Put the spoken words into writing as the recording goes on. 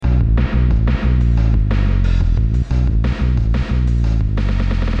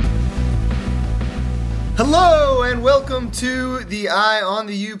Hello and welcome to the Eye on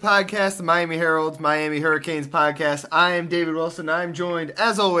the U podcast, the Miami Herald's Miami Hurricanes podcast. I am David Wilson. I'm joined,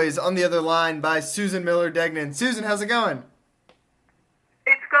 as always, on the other line by Susan Miller-Degnan. Susan, how's it going?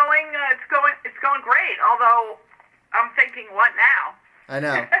 It's going great. Although I'm thinking, what now? I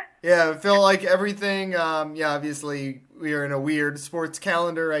know. Yeah, I feel like everything. Obviously we are in a weird sports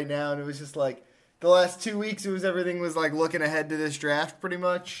calendar right now, and it was just like the last 2 weeks. Everything was like looking ahead to this draft, pretty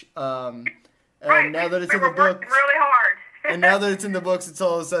much. Right. Now that it's we in the were working books, really hard. and now that it's in the books, it's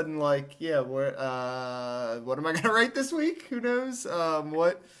all of a sudden like, yeah, what am I gonna write this week? Who knows?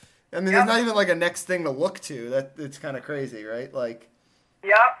 What? I mean, there's not even like a next thing to look to. That it's kind of crazy, right? Like,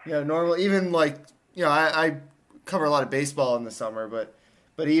 Yep. Normal. Even like, I cover a lot of baseball in the summer, but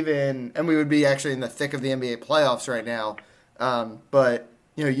even, and we would be actually in the thick of the NBA playoffs right now. But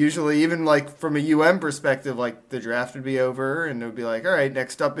usually even like from a perspective, like the draft would be over and it would be like, all right,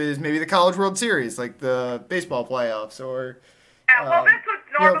 next up is maybe the College World Series, like the baseball playoffs, or This would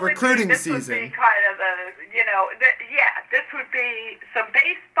normally recruiting be, season. This would be kind of this would be some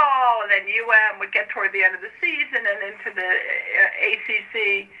baseball, and then would get toward the end of the season and into the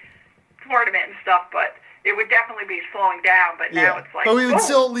ACC tournament and stuff, but it would definitely be slowing down, but now it's like... But we would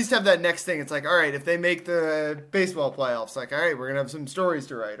still at least have that next thing. It's like, all right, if they make the baseball playoffs, like, all right, we're going to have some stories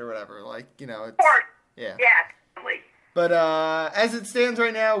to write or whatever. Like, it's... Of course. Yeah. Yeah, definitely. But as it stands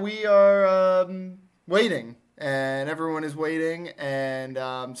right now, we are waiting, and everyone is waiting. And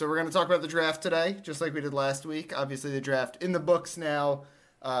so we're going to talk about the draft today, just like we did last week. Obviously, the draft in the books now.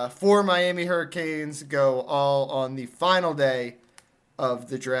 4 Miami Hurricanes go all on the final day of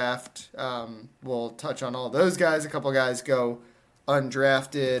the draft. We'll touch on all those guys. A couple guys go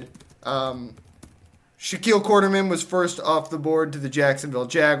undrafted. Shaquille Quarterman was first off the board to the Jacksonville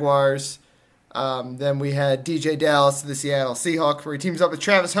Jaguars. Then we had DJ Dallas to the Seattle Seahawks, where he teams up with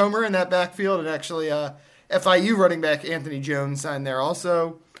Travis Homer in that backfield, and actually FIU running back Anthony Jones signed there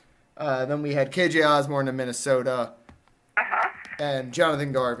also. Then we had KJ Osborne to Minnesota. And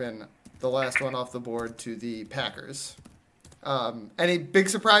Jonathan Garvin, the last one off the board, to the Packers. Any big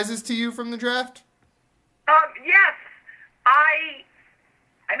surprises to you from the draft? Yes. I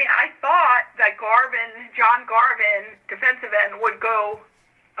thought that John Garvin, defensive end, would go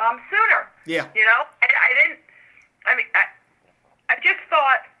sooner. Yeah. I just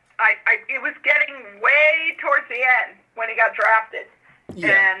thought it was getting way towards the end when he got drafted.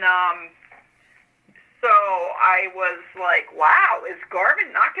 Yeah. And so I was like, wow, is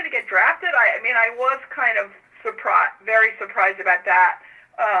Garvin not going to get drafted? I was kind of very surprised about that.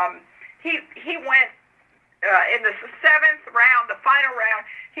 He went in the 7th round, the final round.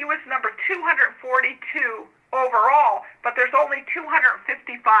 He was number 242 overall, but there's only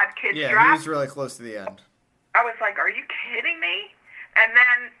 255 kids drafted. Yeah, he was really close to the end. I was like, are you kidding me? And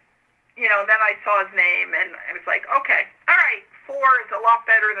then, then I saw his name, and I was like, okay, all right, 4 is a lot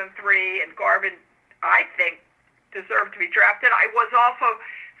better than 3, and Garvin, I think, deserved to be drafted. I was also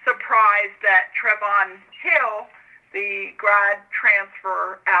surprised that Trevon Hill, the grad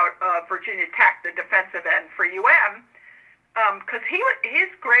transfer out of Virginia Tech, the defensive end for because his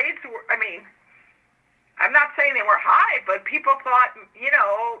grades were, I'm not saying they were high, but people thought,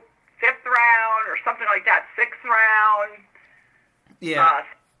 5th round or something like that, 6th round. Yeah.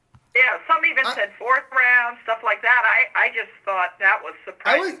 Some even said 4th round, stuff like that. I just thought that was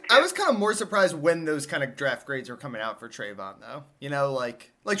surprising. I was kind of more surprised when those kind of draft grades were coming out for Trayvon, though.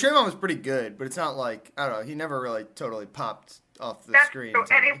 Like Trayvon was pretty good, but it's not like, I don't know, he never really totally popped off the screen. True.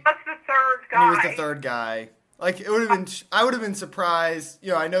 And he was the third guy. And he was the third guy. Like, it would have been, I would have been surprised.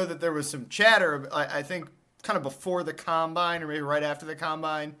 I know that there was some chatter, I think kind of before the combine or maybe right after the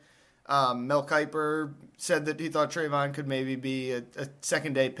combine. Mel Kiper said that he thought Trayvon could maybe be a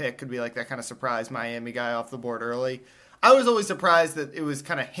second-day pick, could be like that kind of surprise Miami guy off the board early. I was always surprised that it was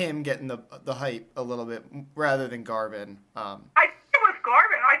kind of him getting the hype a little bit rather than Garvin. I think it was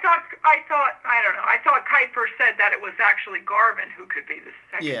Garvin. I thought Kiper said that it was actually Garvin who could be the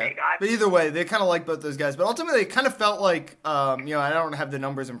second-day guy. But either way, they kind of like both those guys. But ultimately, it kind of felt like, I don't have the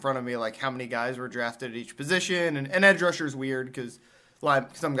numbers in front of me, like how many guys were drafted at each position. And edge rusher is weird because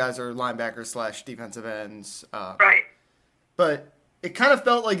some guys are linebackers / defensive ends. Right. But it kind of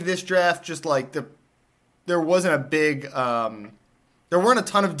felt like this draft just like there wasn't a big there weren't a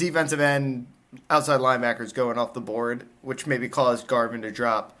ton of defensive end outside linebackers going off the board, which maybe caused Garvin to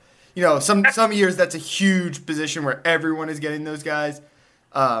drop. Some years that's a huge position where everyone is getting those guys.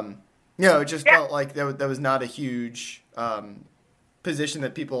 It just felt like that was not a huge position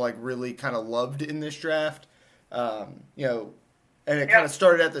that people like really kind of loved in this draft. And it kind of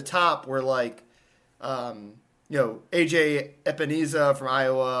started at the top where like AJ Epineza from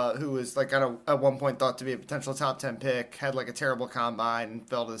Iowa, who was like kind of at one point thought to be a potential top 10 pick, had like a terrible combine and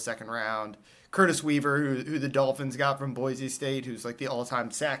fell to the second round. Curtis Weaver, who the Dolphins got from Boise State, who's like the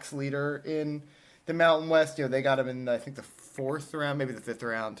all-time sacks leader in the Mountain West. They got him in, I think, the fourth round, maybe the fifth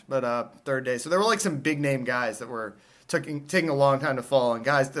round, but third day. So there were like some big-name guys that were taking a long time to fall, and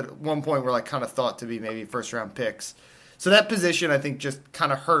guys that at one point were like kind of thought to be maybe first-round picks. So that position, I think, just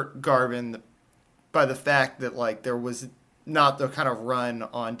kind of hurt Garvin by the fact that like there was not the kind of run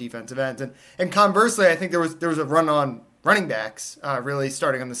on defensive ends, and conversely, I think there was a run on running backs really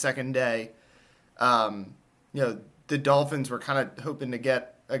starting on the second day. The Dolphins were kind of hoping to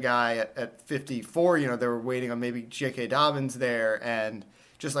get a guy at 54. They were waiting on maybe J.K. Dobbins there, and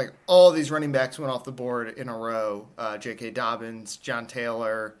just like all these running backs went off the board in a row. J.K. Dobbins, John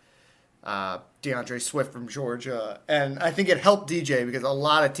Taylor, DeAndre Swift from Georgia. And I think it helped DJ because a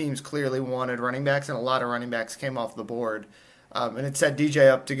lot of teams clearly wanted running backs, and a lot of running backs came off the board. And it set DJ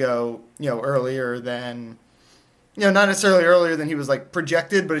up to go, earlier than... not necessarily earlier than he was like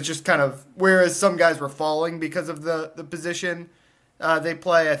projected, but it's just kind of, whereas some guys were falling because of the position they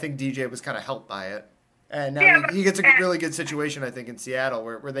play, I think DJ was kind of helped by it. And now he gets a really good situation, I think, in Seattle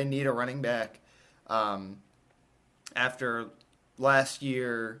where they need a running back. After last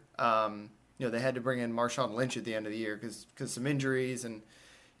year, they had to bring in Marshawn Lynch at the end of the year because some injuries, and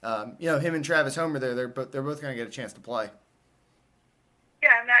him and Travis Homer, they're both going to get a chance to play.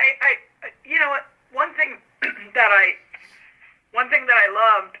 Yeah, and I one thing that I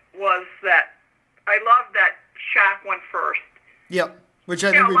loved was that I loved that Shaq went first. Yep, which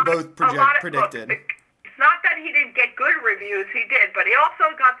I think we both predicted. It's not that he didn't get good reviews, he did, but he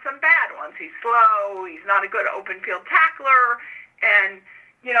also got some bad ones. He's slow, he's not a good open field tackler, and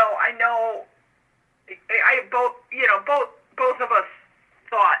I know both of us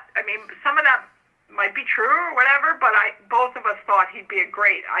thought, I mean, some of that might be true or whatever, but both of us thought he'd be a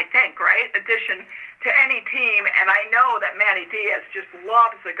great, I think, right, addition to any team. And I know that Manny Diaz just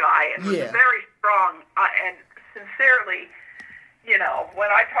loves the guy and was very strong and sincerely, when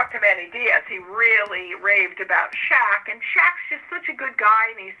I talked to Manny Diaz, he really raved about Shaq, and Shaq's just such a good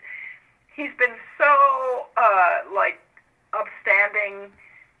guy, and he's been so upstanding,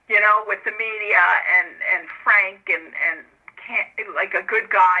 with the media and frank and like a good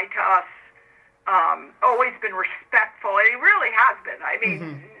guy to us. Always been respectful, and he really has been. I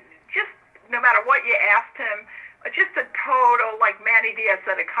mean, just no matter what you asked him, just a total, like Manny Diaz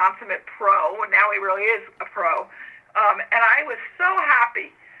said, a consummate pro, and now he really is a pro. And I was so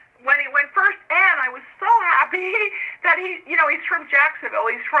happy when he went first, and I was so happy that he's from Jacksonville.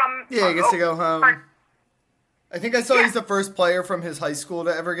 He's from... Yeah, he gets to go home. I think I saw he's the first player from his high school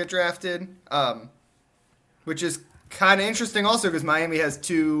to ever get drafted, which is kind of interesting also because Miami has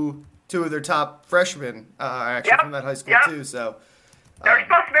two of their top freshmen actually from that high school too. So they're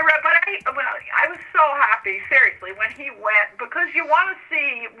supposed to be red, but I was so happy, seriously, when he went, because you want to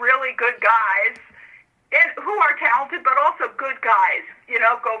see really good guys and who are talented, but also good guys,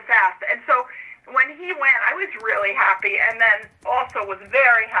 go fast. And so when he went, I was really happy, and then also was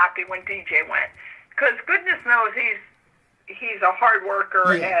very happy when DJ went, because goodness knows he's a hard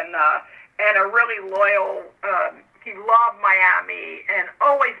worker and a really loyal. He loved Miami and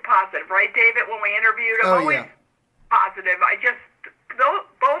always positive, right, David? When we interviewed him, always positive.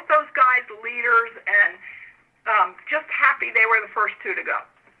 Both those guys, leaders, and just happy they were the first two to go.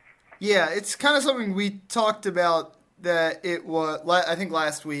 Yeah, it's kind of something we talked about that it was, I think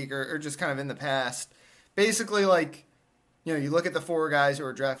last week or just kind of in the past. Basically, like, you look at the four guys who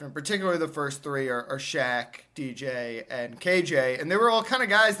were drafted, particularly the first three are Shaq, DJ, and KJ, and they were all kind of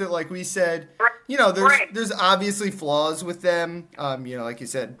guys that, like we said, there's obviously flaws with them. Like you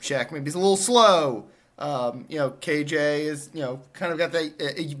said, Shaq maybe is a little slow. KJ is, kind of got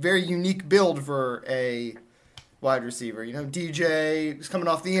a very unique build for a wide receiver. DJ is coming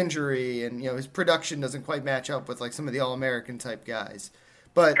off the injury, and, his production doesn't quite match up with, like, some of the All-American type guys.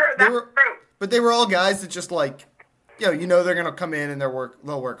 But they were all guys that just, like, they're going to come in and they'll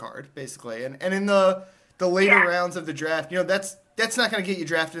work hard, basically. And in the later rounds of the draft, that's not going to get you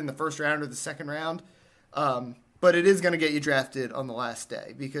drafted in the first round or the second round. But it is going to get you drafted on the last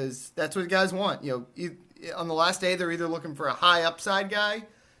day because that's what guys want. On the last day, they're either looking for a high upside guy,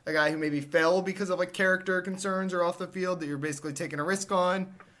 a guy who maybe fell because of like character concerns or off the field that you're basically taking a risk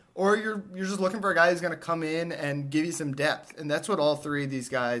on, or you're just looking for a guy who's going to come in and give you some depth. And that's what all three of these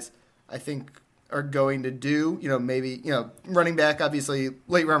guys, I think, are going to do. Maybe running back, obviously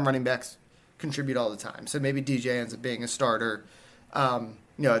late round running backs contribute all the time. So maybe DJ ends up being a starter.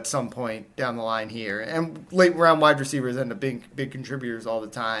 At some point down the line here. And late round wide receivers end up being big contributors all the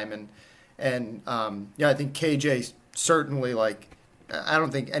time. And I think KJ certainly, like, I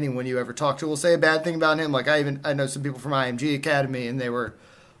don't think anyone you ever talk to will say a bad thing about him. Like, I know some people from IMG Academy, and they were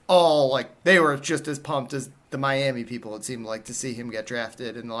all like, they were just as pumped as the Miami people, it seemed like, to see him get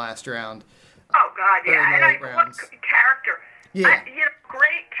drafted in the last round. Oh God, yeah, and what character? Yeah,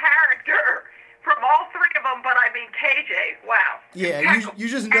 great character from all three of them. But I mean, KJ, wow. Yeah, you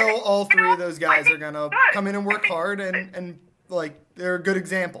just know all three of those guys are gonna come in and work hard and like they're a good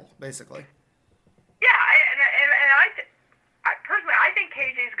example, basically. Yeah, and I personally, I think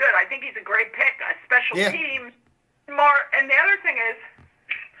KJ's good. I think he's a great pick, a special team. And the other thing is,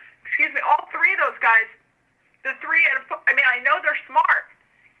 excuse me, all three of those guys, I mean, I know they're smart.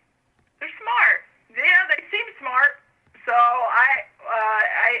 They're smart. Yeah, they seem smart. So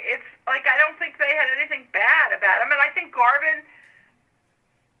it's like I don't think they had anything bad about him. And I think Garvin is,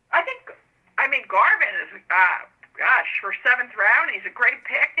 for 7th round, he's a great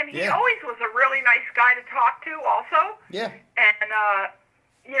pick, and he always was a really nice guy to talk to also. Yeah. And,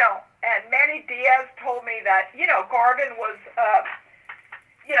 and Manny Diaz told me that, Garvin was,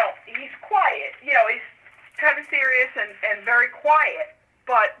 he's quiet. He's kind of serious and very quiet,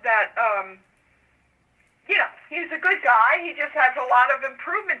 but that, he's a good guy. He just has a lot of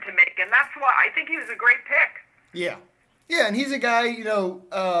improvement to make, and that's why I think he was a great pick. Yeah. Yeah, and he's a guy,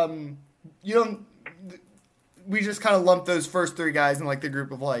 we just kind of lump those first three guys in like the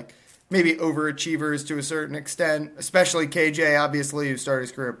group of like maybe overachievers to a certain extent, especially KJ, obviously, who started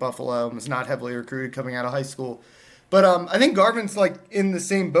his career at Buffalo and was not heavily recruited coming out of high school. But I think Garvin's like in the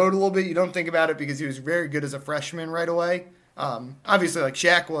same boat a little bit. You don't think about it because he was very good as a freshman right away. Obviously, like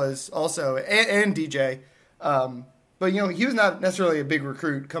Shaq was also, and DJ. But, he was not necessarily a big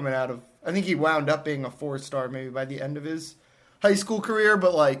recruit coming out of, I think he wound up being a 4-star maybe by the end of his high school career,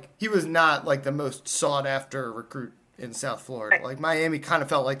 but, like, he was not, like, the most sought-after recruit in South Florida. Like, Miami kind of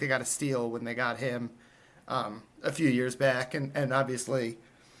felt like they got a steal when they got him a few years back, and obviously,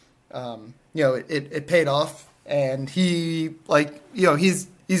 it paid off, and he, like, he's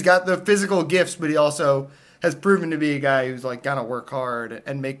got the physical gifts, but he also has proven to be a guy who's, like, gonna work hard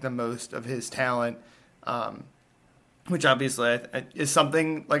and make the most of his talent, which obviously is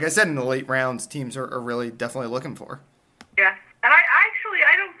something, like I said, in the late rounds, teams are really definitely looking for. Yeah. And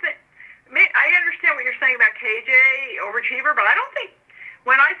I don't think, I understand what you're saying about KJ, overachiever, but I don't think,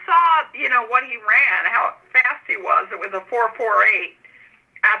 when I saw, what he ran, how fast he was, it was a 4.48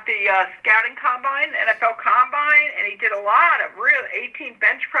 at the scouting combine, NFL combine, and he did a lot of 18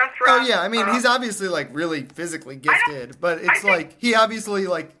 bench press reps. Oh, yeah. I mean, he's obviously, like, really physically gifted, but it's like, he obviously,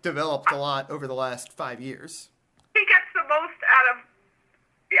 like, developed a lot over the last 5 years. He gets the most out of,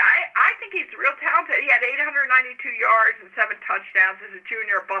 I think he's real talented. He had 892 yards and 7 touchdowns as a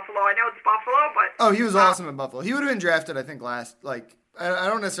junior at Buffalo. I know it's Buffalo, but... Oh, he was awesome at Buffalo. He would have been drafted, I think, I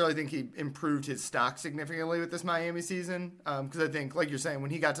don't necessarily think he improved his stock significantly with this Miami season, because I think, like you're saying,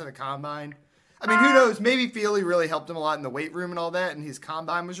 when he got to the combine, I mean, who knows? Maybe Feely really helped him a lot in the weight room and all that, and his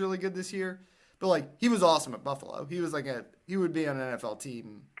combine was really good this year. But, like, he was awesome at Buffalo. He was he would be on an NFL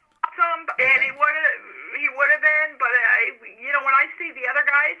team. Awesome, and he would have been, but when I see the other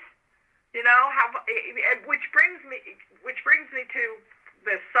guys, which brings me to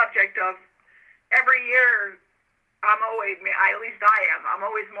the subject of every year. I'm always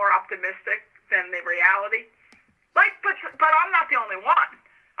more optimistic than the reality. Like, but I'm not the only one.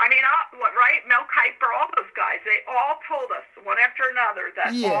 I mean, right? Mel Kiper, all those guys, they all told us one after another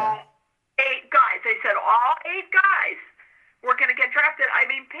that all 8 guys. They said all 8 guys were going to get drafted. I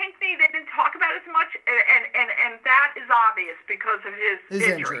mean, Pinckney, they didn't talk about as much, and that is obvious because of his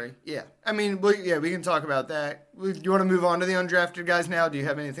injury. Yeah. I mean, we can talk about that. Do you want to move on to the undrafted guys now? Do you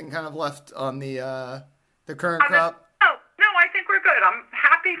have anything kind of left on the current crop? No, I think we're good. I'm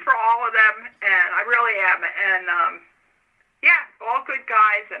happy for all of them, and I really am. And, all good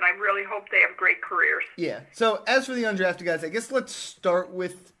guys, and I really hope they have great careers. Yeah. So, as for the undrafted guys, I guess let's start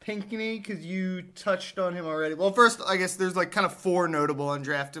with Pinckney, because you touched on him already. Well, first, I guess there's, kind of 4 notable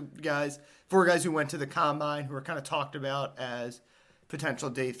undrafted guys. 4 guys who went to the Combine who are kind of talked about as potential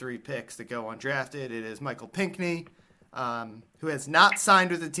day 3 picks that go undrafted. It is Michael Pinckney, who has not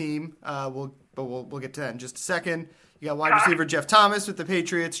signed with the team. We'll get to that in just a second. You got wide receiver Jeff Thomas with the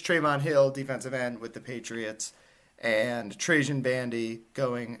Patriots, Trayvon Hill, defensive end with the Patriots, and Trajan Bandy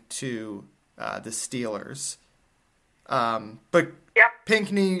going to the Steelers. But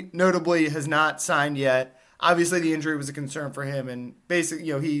Pinckney notably has not signed yet. Obviously, the injury was a concern for him, and basically,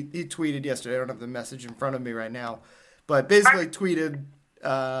 he tweeted yesterday. I don't have the message in front of me right now, but basically tweeted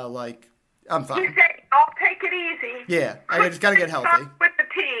I'm fine. He said, "I'll take it easy. Yeah, I just got to get healthy with the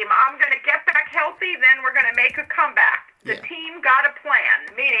team. I'm going to get back healthy, then we're going to make a comeback. The team got a plan,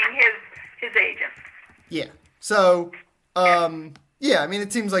 meaning his agent. Yeah. So, yeah, I mean,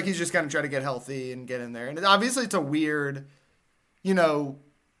 it seems like he's just going to try to get healthy and get in there. And obviously it's a weird,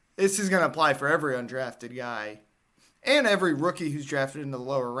 this is going to apply for every undrafted guy and every rookie who's drafted into the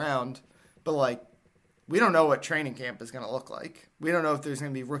lower round. But, like, we don't know what training camp is going to look like. We don't know if there's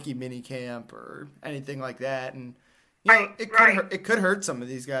going to be rookie mini camp or anything like that. And, it could hurt some of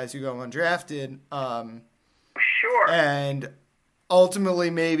these guys who go undrafted. Sure. And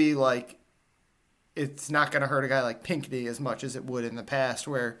ultimately, maybe, like, it's not going to hurt a guy like Pinckney as much as it would in the past,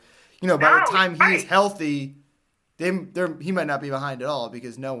 where, by the time he's healthy, he might not be behind at all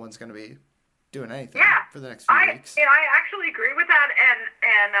because no one's going to be doing anything for the next few weeks. And I actually agree with that,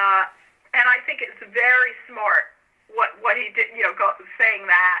 and I think it's very smart what he did, saying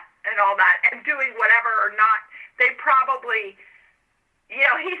that and all that, and doing whatever or not. They probably, he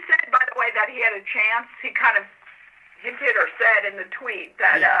said, by the way, that he had a chance. He kind of hinted or said in the tweet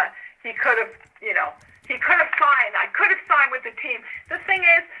that he could have, he could have signed. I could have signed with the team. The thing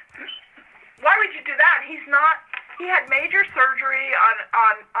is, why would you do that? He had major surgery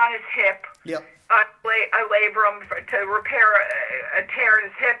on his hip. Yep. A labrum to repair a tear in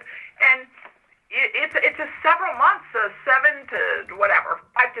his hip, and it's a several months, 5 to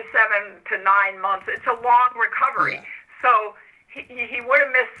 7 to 9 months. It's a long recovery. Yeah. So he would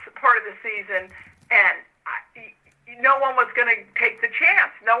have missed part of the season, and no one was going to take the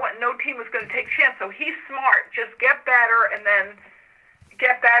chance. No team was going to take a chance. So he's smart. Just get better, and then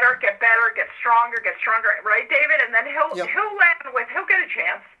get better, get stronger, right, David? And then he'll get a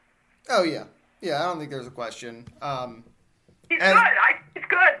chance. Oh yeah. I don't think there's a question. He's good. He's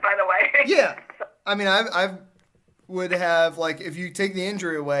good, by the way. Yeah. I mean, I would have, like, if you take the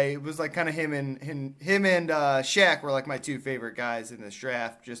injury away, it was like kind of him and Shaq were like my two favorite guys in this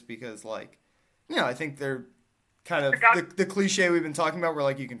draft, just because, like, I think they're kind of the cliche we've been talking about, where,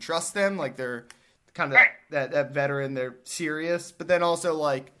 like, you can trust them, like they're kind of that veteran, they're serious, but then also,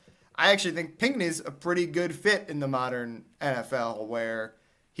 like, I actually think Pinckney's a pretty good fit in the modern NFL, where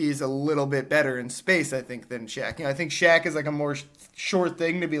he's a little bit better in space, I think, than Shaq. I think Shaq is like a more short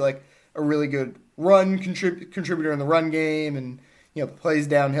thing to be like a really good run contributor in the run game and, plays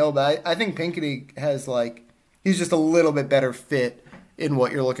downhill. But I think Pinckney has, like, he's just a little bit better fit in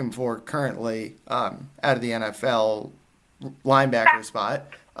what you're looking for currently out of the NFL linebacker spot.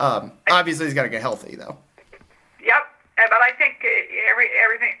 Obviously, he's got to get healthy, though. Yep. But I think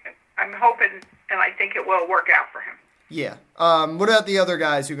everything, I'm hoping, and I think it will work out for him. Yeah. What about the other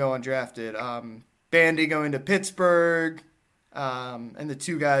guys who go undrafted? Bandy going to Pittsburgh, and the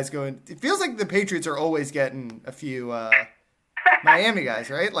two guys going. It feels like the Patriots are always getting a few Miami guys,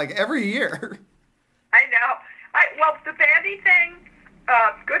 right? Like every year. I know. Well, the Bandy thing,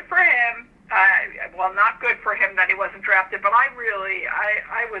 good for him. Not good for him that he wasn't drafted, but I wasn't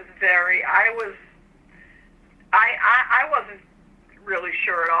really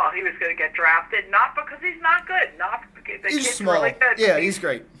sure at all he was going to get drafted. Not because he's not good. He's small. Really good. Yeah, he's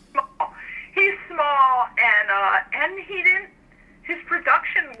great. He's small, and he didn't. His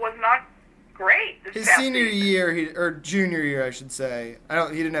production was not great. His senior year, or junior year, I should say.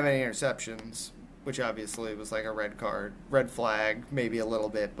 He didn't have any interceptions, which obviously was like a red flag, maybe a little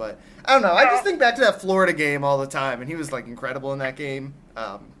bit. But I don't know. I just think back to that Florida game all the time, and he was like incredible in that game. So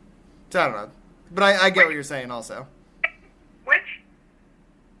I don't know, but I get what you're saying also. Which?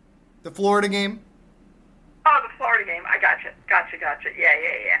 The Florida game. Oh, the Florida game. I gotcha.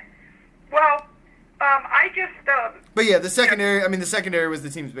 Yeah. Well, I just. But yeah, the secondary. I mean, the secondary was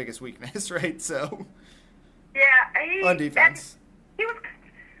the team's biggest weakness, right? So. Yeah. On defense. He was.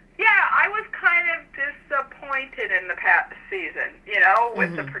 Yeah, I was kind of disappointed in the past season,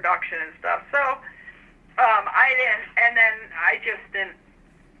 with the production and stuff. So, I didn't, and then I just didn't.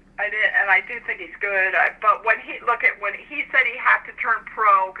 And I do think he's good. But when he said he had to turn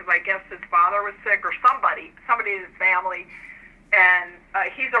pro because I guess his father was sick or somebody in his family, and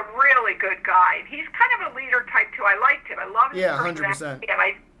he's a really good guy. He's kind of a leader type too. I liked him. I loved his personality. 100%. And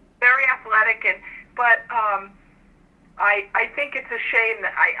very athletic, but I think it's a shame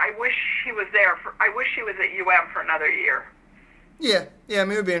that I wish he was there. I wish he was at UM for another year. Yeah, I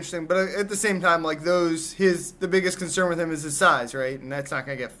mean, it would be interesting, but at the same time, like the biggest concern with him is his size, right? And that's not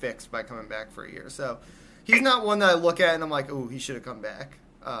going to get fixed by coming back for a year. So he's not one that I look at and I'm like, oh, he should have come back.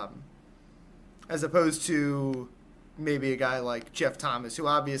 As opposed to maybe a guy like Jeff Thomas, who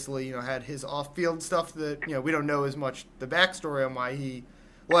obviously, had his off-field stuff that, we don't know as much the backstory on why he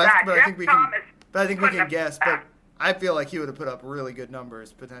left, but I think we can guess. But I feel like he would have put up really good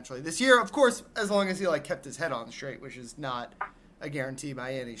numbers potentially this year. Of course, as long as he kept his head on straight, which is not a guarantee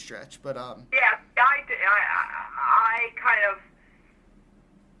by any stretch, but yeah, I kind of,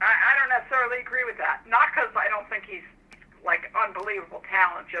 I don't necessarily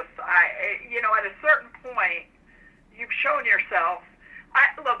talent. Just at a certain point, you've shown yourself.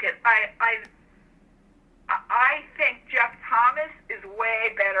 I think Jeff Thomas is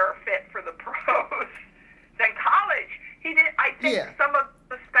way better fit for the pros than college. I think some of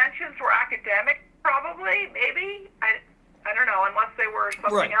the suspensions were academic, probably, maybe. I don't know, unless they were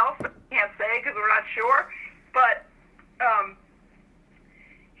something else. I can't say because we're not sure. But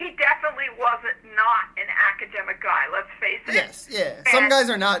he definitely wasn't not an academic guy. Let's face it. Yes, yeah. Some guys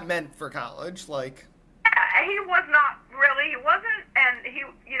are not meant for college, like. Yeah, he was not really. He wasn't, and he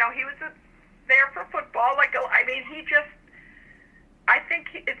was there for football. I think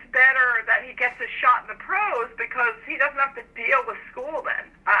it's better that he gets a shot in the pros because he doesn't have to deal with school then.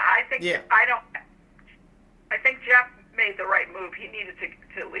 I think Jeff made the right move. He needed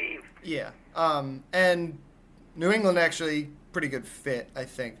to leave. Yeah. And New England actually pretty good fit, I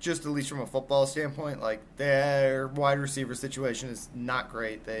think, just at least from a football standpoint. Like, their wide receiver situation is not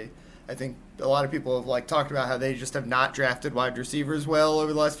great. I think a lot of people have talked about how they just have not drafted wide receivers well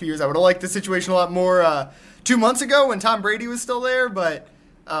over the last few years. I would have liked the situation a lot more 2 months ago when Tom Brady was still there, but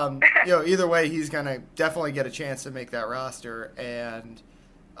either way, he's gonna definitely get a chance to make that roster. And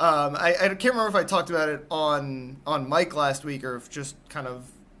I can't remember if I talked about it on Mike last week or if just kind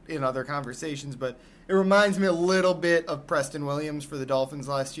of in other conversations, but it reminds me a little bit of Preston Williams for the Dolphins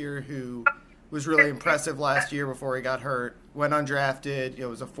last year, who was really impressive last year before he got hurt. Went undrafted.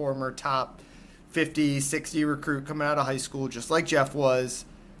 Was a former top 50, 60 recruit coming out of high school, just like Jeff was.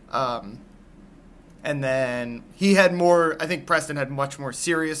 And then he had more, I think Preston had much more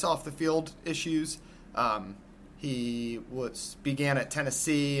serious off-the-field issues. He began at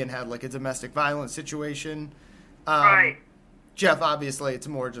Tennessee and had a domestic violence situation. Right. Jeff, obviously, it's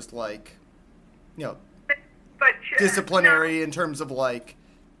more just disciplinary in terms of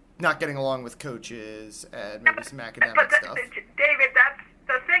not getting along with coaches and maybe some academic stuff. David, that's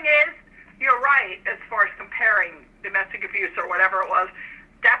the thing is, you're right as far as comparing domestic abuse or whatever it was,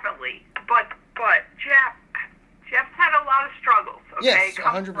 definitely. But Jeff's had a lot of struggles. Okay, yes, 100%.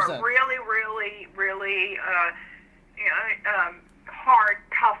 Comes from a really, really, really hard,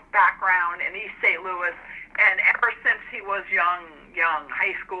 tough background in East St. Louis, and ever since he was young,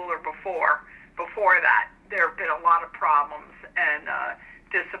 high school or before that, there have been a lot of problems and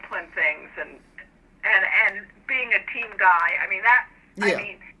discipline things and being a team guy.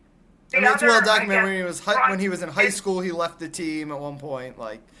 It's well documented when he was in high school. He left the team at one point.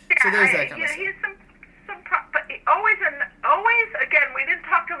 So there's that kind of stuff. He's but always again, we didn't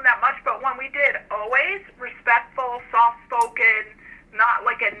talk to him that much, but when we did, always respectful, soft-spoken, not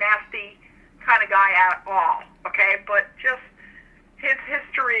like a nasty kind of guy at all. Okay, but just his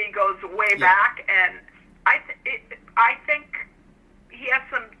history goes way back, and I think he has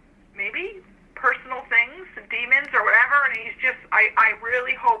some maybe personal things, demons or whatever, and he's just, I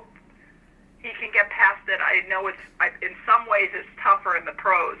really hope he can get past it. I know in some ways it's tougher in the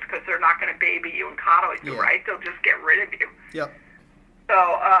pros because they're not going to baby you and coddle you, right? They'll just get rid of you. Yep. So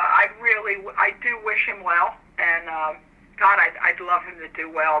I do wish him well, and God, I'd love him to do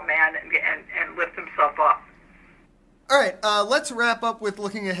well, man, and lift himself up. All right, let's wrap up with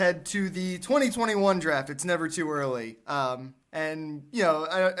looking ahead to the 2021 draft. It's never too early. And,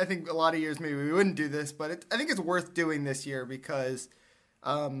 I think a lot of years maybe we wouldn't do this, but I think it's worth doing this year because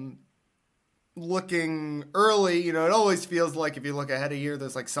looking early, it always feels like if you look ahead a year,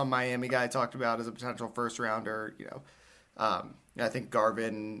 there's some Miami guy talked about as a potential first rounder. I think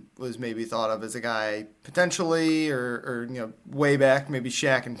Garvin was maybe thought of as a guy potentially or way back, maybe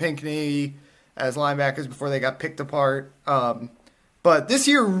Shaq and Pinckney as linebackers before they got picked apart. But this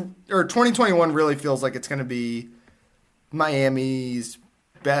year, or 2021, really feels like it's going to be Miami's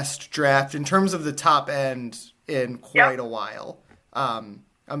best draft in terms of the top end in quite a while.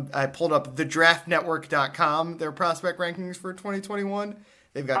 I pulled up thedraftnetwork.com, their prospect rankings for 2021.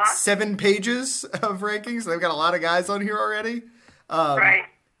 They've got 7 pages of rankings. So they've got a lot of guys on here already. Right.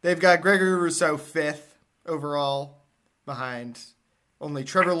 They've got Gregory Rousseau 5th overall behind only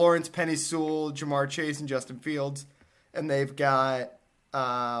Trevor Lawrence, Penny Sewell, Jamar Chase, and Justin Fields. And they've got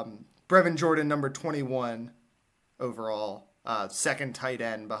Brevin Jordan, number 21 overall, second tight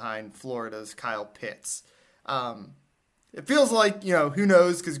end behind Florida's Kyle Pitts. It feels like, who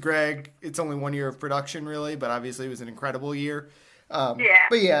knows, because Greg, it's only 1 year of production, really, but obviously it was an incredible year. But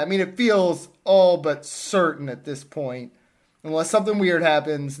it feels all but certain at this point, unless something weird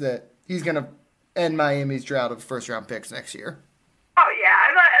happens, that he's going to end Miami's drought of first-round picks next year. Oh, yeah,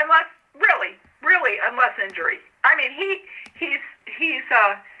 unless injury. He's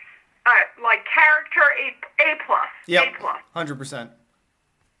character A+. Yep, A+. 100%.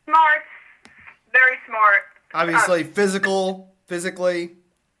 Smart, very smart. Obviously, physical physically.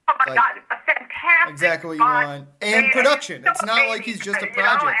 Oh my God, a fantastic exactly what you want. And production. It's not like he's just a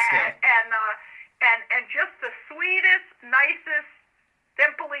project still. And just the sweetest, nicest,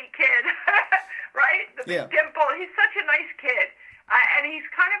 dimply kid, right? The big dimple. He's such a nice kid. And he's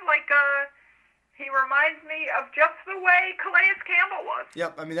kind of like he reminds me of just the way Calais Campbell was.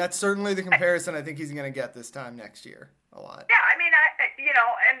 Yep, I mean, that's certainly the comparison I think he's going to get this time next year a lot. Yeah, I mean,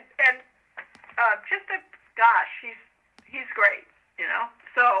 and just he's great,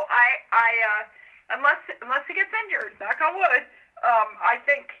 So unless he gets injured, knock on wood, I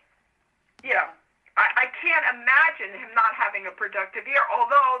think, I can't imagine him not having a productive year,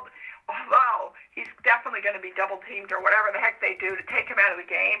 although he's definitely going to be double teamed or whatever the heck they do to take him out of the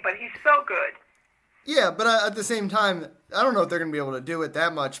game, but he's so good. Yeah, but at the same time, I don't know if they're going to be able to do it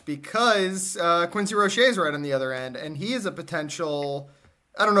that much because Quincy Roche is right on the other end, and he is a potential,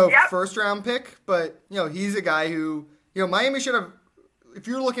 I don't know, first-round pick, but, he's a guy who, Miami should have, if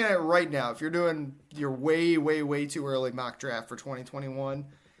you're looking at it right now, if you're doing your way, way, way too early mock draft for 2021,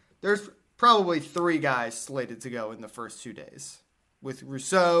 there's probably 3 guys slated to go in the first 2 days. With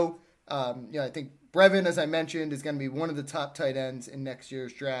Rousseau, I think Brevin, as I mentioned, is going to be one of the top tight ends in next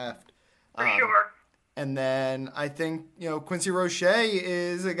year's draft. For sure. And then I think, Quincy Roche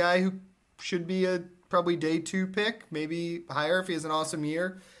is a guy who should be a probably day 2 pick, maybe higher if he has an awesome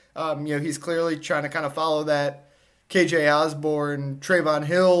year. He's clearly trying to kind of follow that KJ Osborne, Trayvon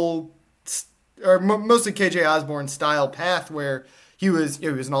Hill, or mostly KJ Osborne style path where he was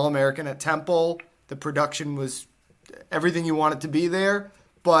an All-American at Temple. The production was everything you want it to be there.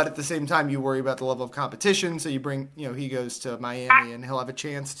 But at the same time, you worry about the level of competition. So you bring, he goes to Miami and he'll have a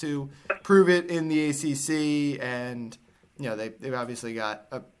chance to prove it in the ACC. And, they've obviously got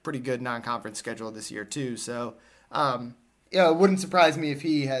a pretty good non-conference schedule this year too. So, it wouldn't surprise me if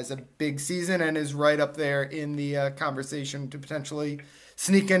he has a big season and is right up there in the conversation to potentially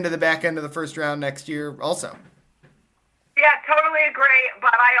sneak into the back end of the first round next year also. Yeah, totally agree,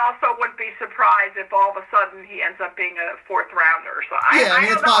 but I also wouldn't be surprised if all of a sudden he ends up being a 4th rounder. So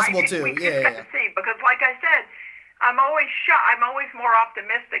it's possible too. We just got to see because, like I said, I'm always more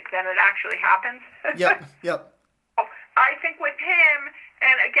optimistic than it actually happens. Yep. I think with him,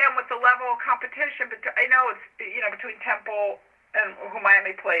 and again with the level of competition, but I know it's between Temple and who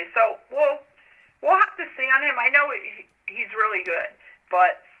Miami plays. So we'll have to see on him. I know he's really good,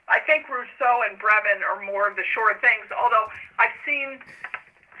 but I think Rousseau and Brevin are more of the sure things, although I've seen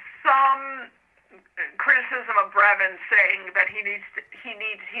some criticism of Brevin saying that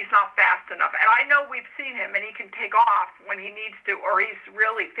he's not fast enough. And I know we've seen him and he can take off when he needs to, or he's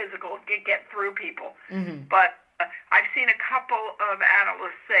really physical, get through people. Mm-hmm. But I've seen a couple of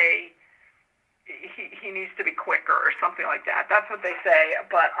analysts say he needs to be quicker or something like that. That's what they say.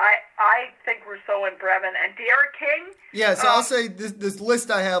 But I think Rousseau and Brevin and Derek King. Yeah, so I'll say this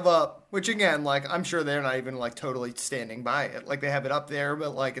list I have up, which again, I'm sure they're not even totally standing by it. They have it up there,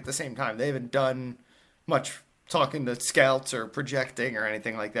 but at the same time, they haven't done much talking to scouts or projecting or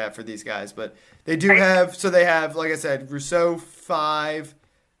anything like that for these guys. But they do have, so they have, like I said, Rousseau 5.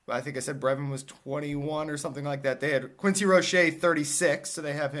 I think I said Brevin was 21 or something like that. They had Quincy Roche 36, so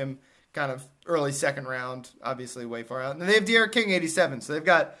they have him kind of early second round, obviously way far out. And they have Derek King 87, so they've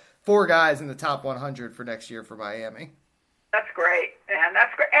got 4 guys in the top 100 for next year for Miami. That's great, and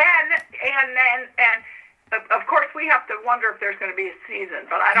that's great. And of course we have to wonder if there's going to be a season,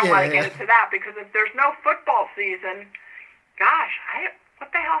 but I don't want to get into that because if there's no football season, gosh,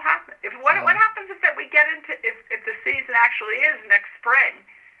 what the hell happens? What happens if we get into if the season actually is next spring?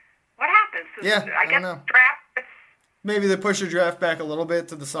 What happens? I guess don't know. Draft. Maybe they push the draft back a little bit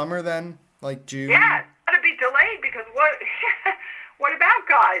to the summer then, June. Yeah, it's got to be delayed because what about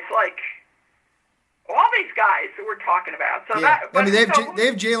guys like all these guys that we're talking about? So they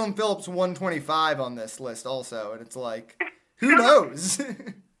have Jalen Phillips 125 on this list also, and it's who knows? Yeah,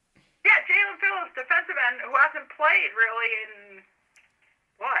 Jalen Phillips, defensive end, who hasn't played really in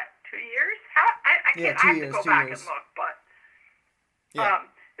 2 years? I can't. I have to go back and look, but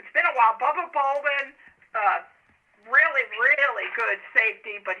it's been a while. Bubba Bolden, really, really good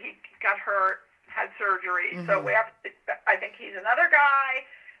safety, but he got hurt, had surgery. Mm-hmm. So I think he's another guy.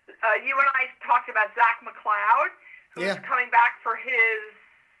 You and I talked about Zach McLeod, who's coming back for his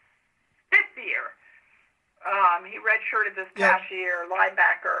 5th year. He redshirted this past year,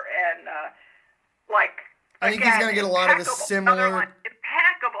 linebacker, and I think he's going to get a lot of the similar.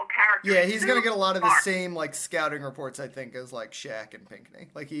 Impeccable character. Yeah, he's going to get a lot of the same scouting reports, I think, as Shaq and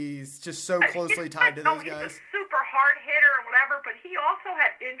Pinckney. He's just so closely tied to those guys. He's a super hard hitter or whatever, but he also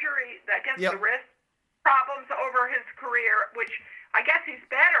had injury against the wrist problems over his career, which I guess he's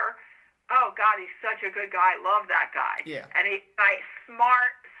better. Oh God, he's such a good guy. Love that guy. Yeah. And he's nice,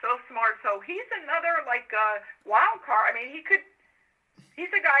 smart, so smart. So he's another wild card. I mean, he's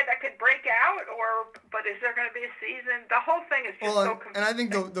a guy that could break out, but is there going to be a season? The whole thing is just so confusing. And I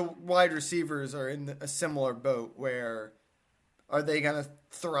think the wide receivers are in a similar boat where are they going to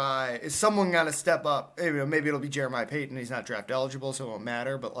thrive? Is someone going to step up? Maybe it'll be Jeremiah Payton. He's not draft eligible, so it won't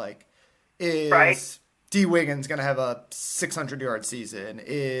matter. But is D. Wiggins going to have a 600-yard season?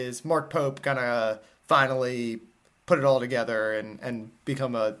 Is Mark Pope going to finally put it all together and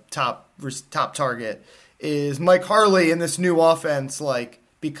become a top target? Is Mike Harley in this new offense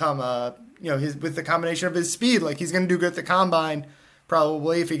become with the combination of his speed, he's going to do good at the combine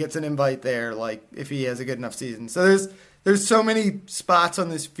probably if he gets an invite there, if he has a good enough season. So there's so many spots on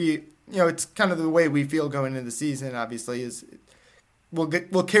this field. It's kind of the way we feel going into the season. Obviously, is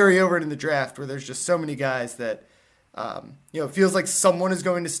we'll carry over into the draft where there's just so many guys that it feels like someone is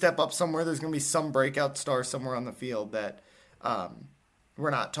going to step up somewhere. There's going to be some breakout star somewhere on the field that we're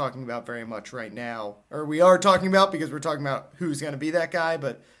not talking about very much right now, or we are talking about because we're talking about who's going to be that guy,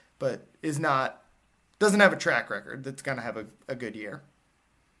 but doesn't have a track record that's going to have a good year.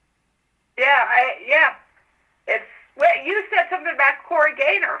 Yeah. You said something about Corey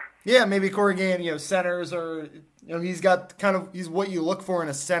Gaynor. Yeah, maybe Corey Gaynor, centers are, he's got he's what you look for in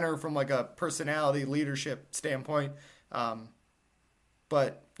a center from a personality leadership standpoint.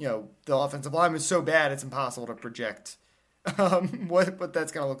 But, the offensive line is so bad, it's impossible to project what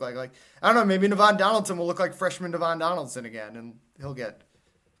that's going to look like. I don't know, maybe Nevon Donaldson will look like freshman Nevon Donaldson again, and he'll get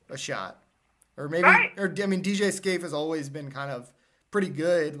a shot. Or maybe, DJ Scaife has always been kind of pretty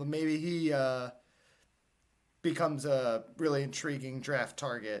good. Maybe he becomes a really intriguing draft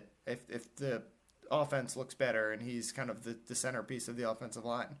target if the offense looks better and he's kind of the centerpiece of the offensive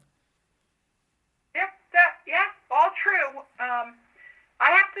line. Yeah, all true.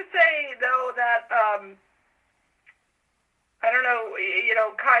 I have to say, though, that I don't know,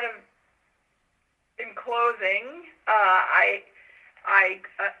 kind of in closing,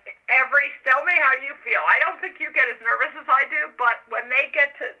 tell me how you feel. I don't think you get as nervous as I do, but when they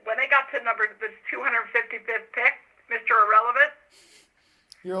got to this 255th pick, Mr. Irrelevant.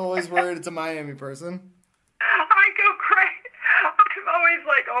 You're always worried it's a Miami person. I go crazy. I'm always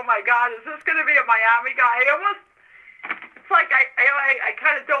like, oh my God, is this going to be a Miami guy? It's like I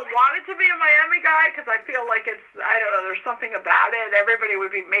kind of don't want it to be a Miami guy because I feel like I don't know, there's something about it. Everybody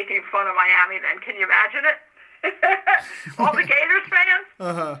would be making fun of Miami then. Can you imagine it? All the Gators fans?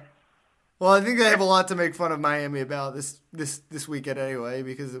 Uh-huh. Well, I think they have a lot to make fun of Miami about this weekend anyway,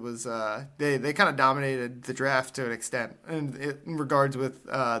 because it was they kind of dominated the draft to an extent in regards with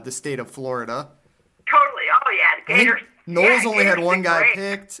the state of Florida. Totally. Oh yeah, the Gators. Knowles only had one guy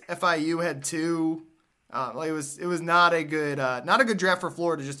picked. FIU had two. It was not a good draft for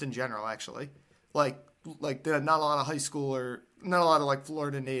Florida just in general, actually. Not a lot of high school or not a lot of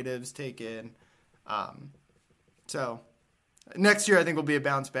Florida natives taken. So next year I think will be a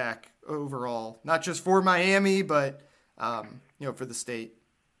bounce back overall, not just for Miami, but for the state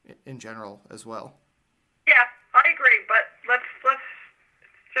in general as well. Yeah, I agree. But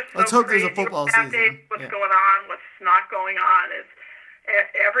let's hope there's a football season. What's going on? What's not going on?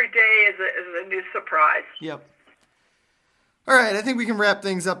 Every day is a new surprise. Yep. All right, I think we can wrap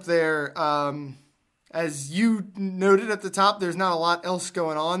things up there. As you noted at the top, there's not a lot else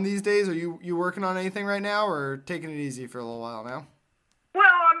going on these days. Are you working on anything right now, or taking it easy for a little while now?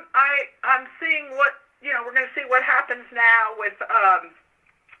 Well, I'm seeing what we're going to see what happens now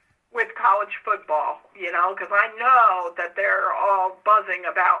with college football. Because I know that they're all buzzing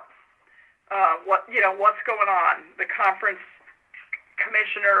about what's going on. The conference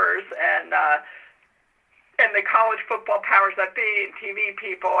commissioners and the college football powers that be and TV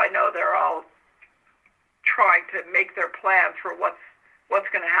people. I know they're all trying to make their plans for what's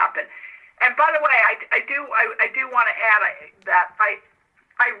going to happen. And by the way, I do want to add that I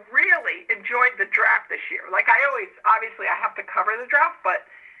really enjoyed the draft this year. Obviously I have to cover the draft, but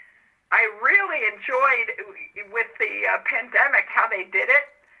I really enjoyed with the pandemic how they did it.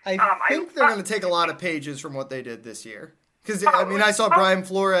 I think they're going to take a lot of pages from what they did this year. Because, I saw Brian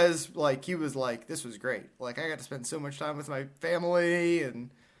Flores, he was like, this was great. I got to spend so much time with my family.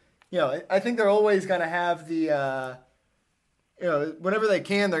 And, I think they're always going to have the, whenever they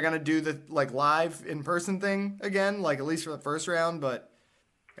can, they're going to do the, live in-person thing again, at least for the first round. But,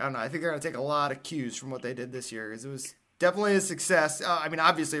 I don't know. I think they're going to take a lot of cues from what they did this year. Because it was definitely a success.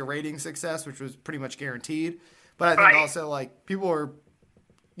 Obviously a rating success, which was pretty much guaranteed. But I think also, people were,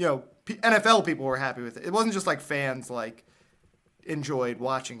 NFL people were happy with it. It wasn't just, fans, enjoyed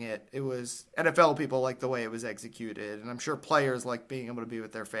watching it. It was NFL people liked the way it was executed, and I'm sure players like being able to be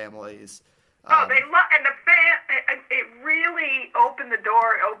with their families. They love, and the fan. It really opened the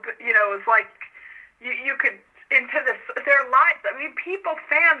door. It was like you could into their lives. I mean,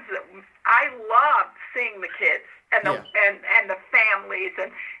 fans. I loved seeing the kids and the families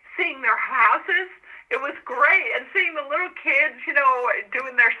and seeing their houses. It was great, and seeing the little kids,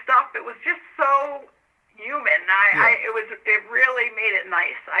 doing their stuff. It was just so human. It really made it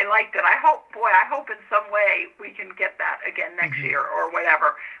nice. I liked it. I hope in some way we can get that again next year or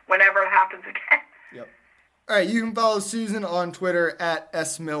whenever it happens again. Yep. All right, you can follow Susan on Twitter at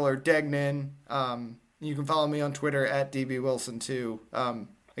 @smillerdegnan. You can follow me on Twitter at @dbwilson2.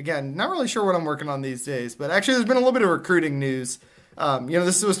 Again, not really sure what I'm working on these days, but actually there's been a little bit of recruiting news. This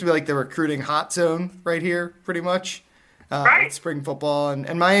is supposed to be like the recruiting hot zone right here, pretty much. Right. It's spring football,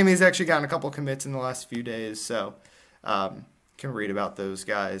 and Miami's actually gotten a couple commits in the last few days, so can read about those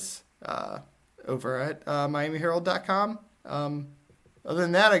guys over at MiamiHerald.com. Other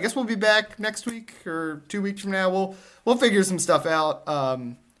than that, I guess we'll be back next week or 2 weeks from now. We'll figure some stuff out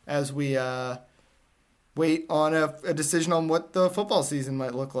as we wait on a decision on what the football season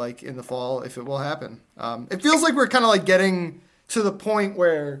might look like in the fall, if it will happen. It feels like we're kind of like getting to the point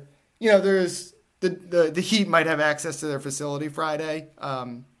where, there's the Heat might have access to their facility Friday,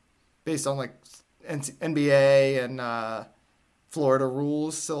 based on like NBA and Florida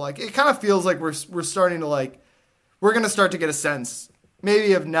rules. So like it kind of feels like we're starting to we're going to start to get a sense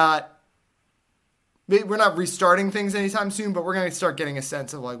maybe of we're not restarting things anytime soon, but we're going to start getting a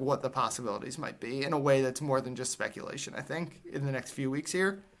sense of like what the possibilities might be in a way that's more than just speculation, I think, in the next few weeks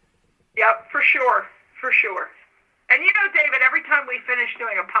here. Yep, for sure. And David, every time we finish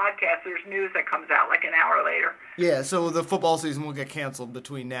doing a podcast, there's news that comes out like an hour later. Yeah, so the football season will get canceled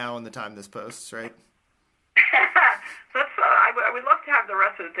between now and the time this posts, right? I would love to have the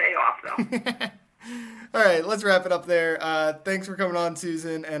rest of the day off, though. All right, let's wrap it up there. Thanks for coming on,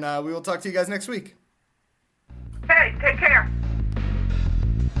 Susan, and we will talk to you guys next week. Hey, take care.